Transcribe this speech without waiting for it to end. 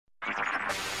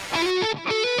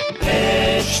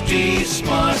HT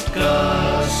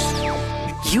Smartcast.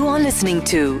 You are listening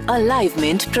to a Live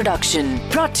Mint production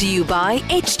brought to you by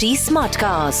HT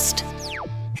Smartcast.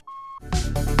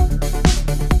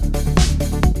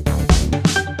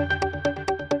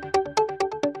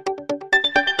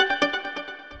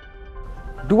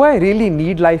 Do I really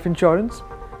need life insurance?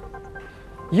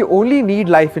 You only need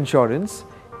life insurance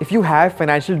if you have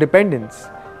financial dependence.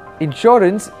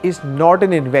 Insurance is not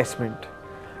an investment.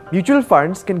 Mutual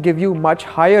funds can give you much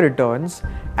higher returns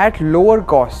at lower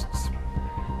costs.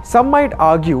 Some might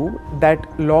argue that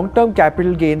long-term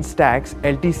capital gains tax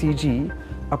 (LTCG)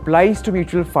 applies to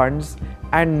mutual funds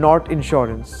and not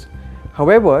insurance.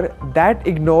 However, that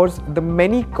ignores the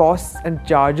many costs and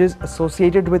charges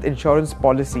associated with insurance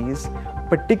policies,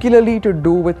 particularly to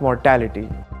do with mortality.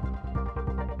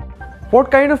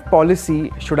 What kind of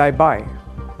policy should I buy?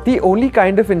 The only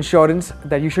kind of insurance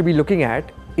that you should be looking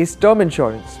at is term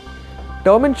insurance.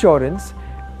 Term insurance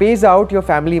pays out your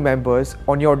family members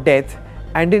on your death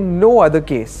and in no other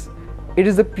case. It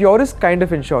is the purest kind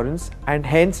of insurance and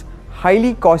hence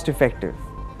highly cost effective.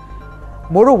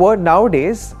 Moreover,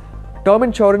 nowadays, term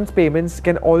insurance payments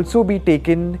can also be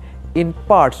taken in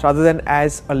parts rather than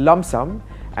as a lump sum,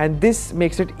 and this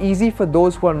makes it easy for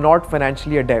those who are not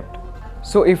financially adept.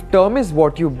 So if term is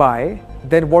what you buy,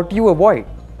 then what do you avoid?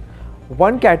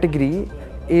 One category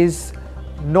is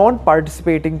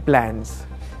non-participating plans.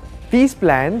 These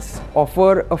plans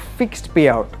offer a fixed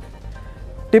payout.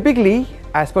 Typically,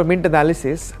 as per Mint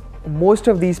analysis, most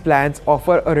of these plans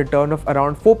offer a return of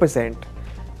around 4%.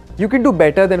 You can do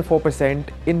better than 4%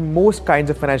 in most kinds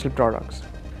of financial products.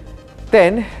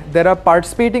 Then there are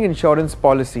participating insurance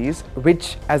policies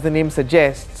which, as the name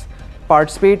suggests,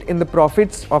 participate in the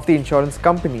profits of the insurance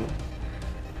company.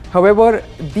 However,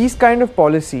 these kind of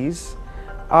policies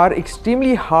are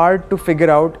extremely hard to figure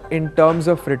out in terms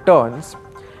of returns,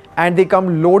 and they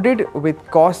come loaded with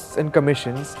costs and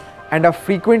commissions and are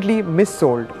frequently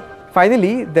missold.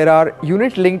 Finally, there are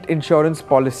unit-linked insurance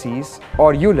policies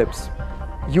or ULIPs.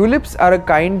 ULIPs are a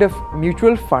kind of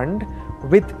mutual fund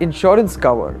with insurance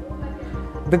cover.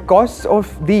 The costs of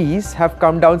these have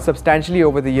come down substantially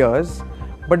over the years,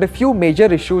 but a few major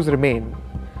issues remain.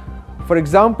 For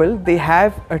example, they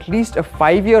have at least a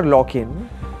 5-year lock-in,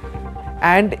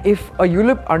 and if a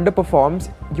ULIP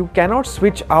underperforms, you cannot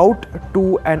switch out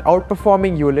to an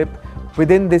outperforming ULIP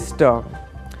within this term.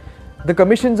 The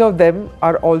commissions of them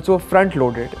are also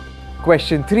front-loaded.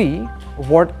 Question 3.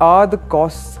 What are the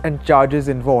costs and charges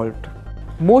involved?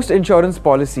 Most insurance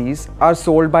policies are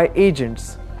sold by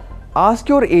agents. Ask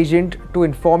your agent to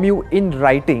inform you in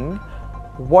writing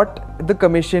what the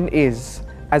commission is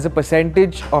as a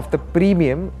percentage of the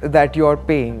premium that you are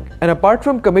paying. And apart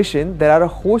from commission, there are a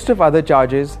host of other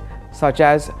charges such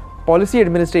as policy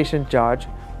administration charge,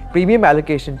 premium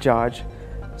allocation charge,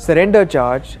 surrender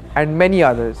charge, and many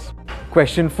others.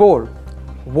 Question 4.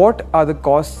 What are the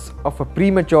costs of a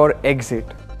premature exit?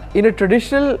 In a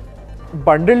traditional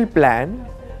bundled plan,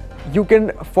 you can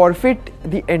forfeit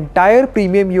the entire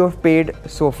premium you have paid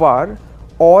so far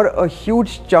or a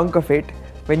huge chunk of it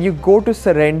when you go to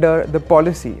surrender the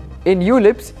policy. In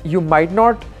ULIPs, you might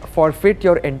not forfeit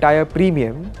your entire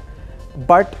premium,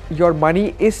 but your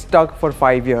money is stuck for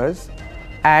 5 years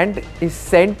and is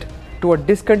sent to a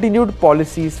discontinued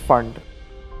policies fund.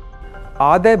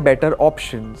 Are there better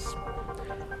options?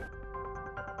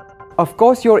 Of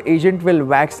course, your agent will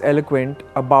wax eloquent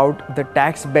about the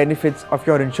tax benefits of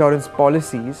your insurance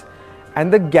policies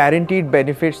and the guaranteed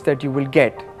benefits that you will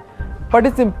get. But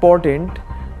it's important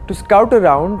to scout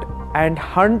around and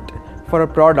hunt for a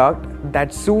product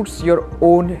that suits your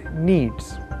own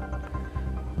needs.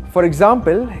 For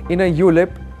example, in a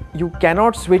ULIP, you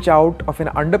cannot switch out of an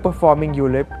underperforming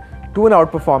ULIP to an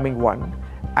outperforming one,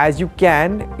 as you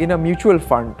can in a mutual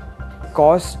fund.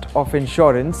 Cost of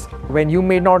insurance when you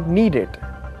may not need it,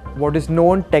 what is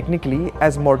known technically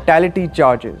as mortality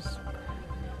charges.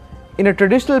 In a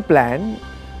traditional plan,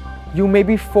 you may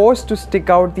be forced to stick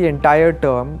out the entire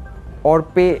term or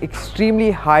pay extremely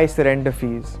high surrender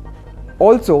fees.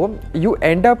 Also, you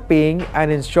end up paying an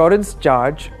insurance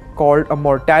charge called a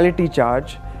mortality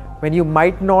charge when you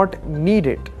might not need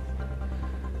it.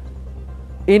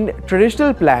 In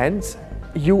traditional plans,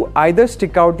 you either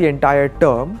stick out the entire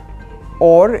term,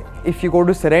 or if you go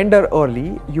to surrender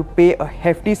early, you pay a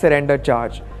hefty surrender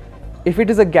charge. If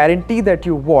it is a guarantee that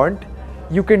you want,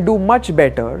 you can do much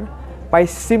better by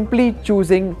simply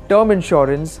choosing term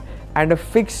insurance and a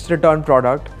fixed return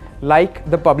product like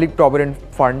the Public Provident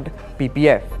Fund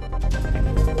PPF.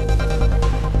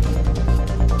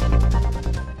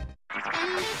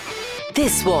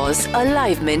 This was a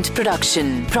Live Mint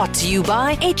production brought to you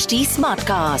by HT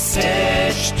Smartcast.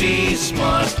 HT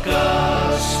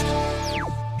Smartcast.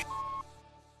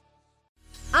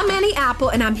 I'm Annie Apple,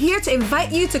 and I'm here to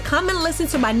invite you to come and listen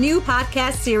to my new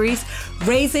podcast series,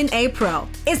 Raising a Pro.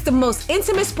 It's the most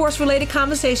intimate sports-related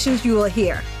conversations you will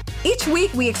hear. Each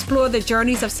week, we explore the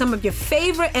journeys of some of your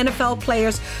favorite NFL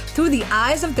players through the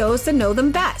eyes of those that know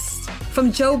them best.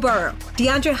 From Joe Burrow,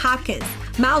 DeAndre Hopkins,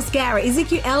 Myles Garrett,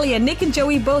 Ezekiel Elliott, Nick and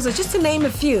Joey Bosa, just to name a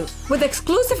few. With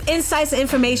exclusive insights and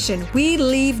information, we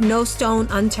leave no stone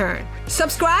unturned.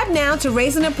 Subscribe now to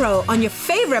Raising a Pro on your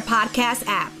favorite podcast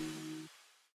app.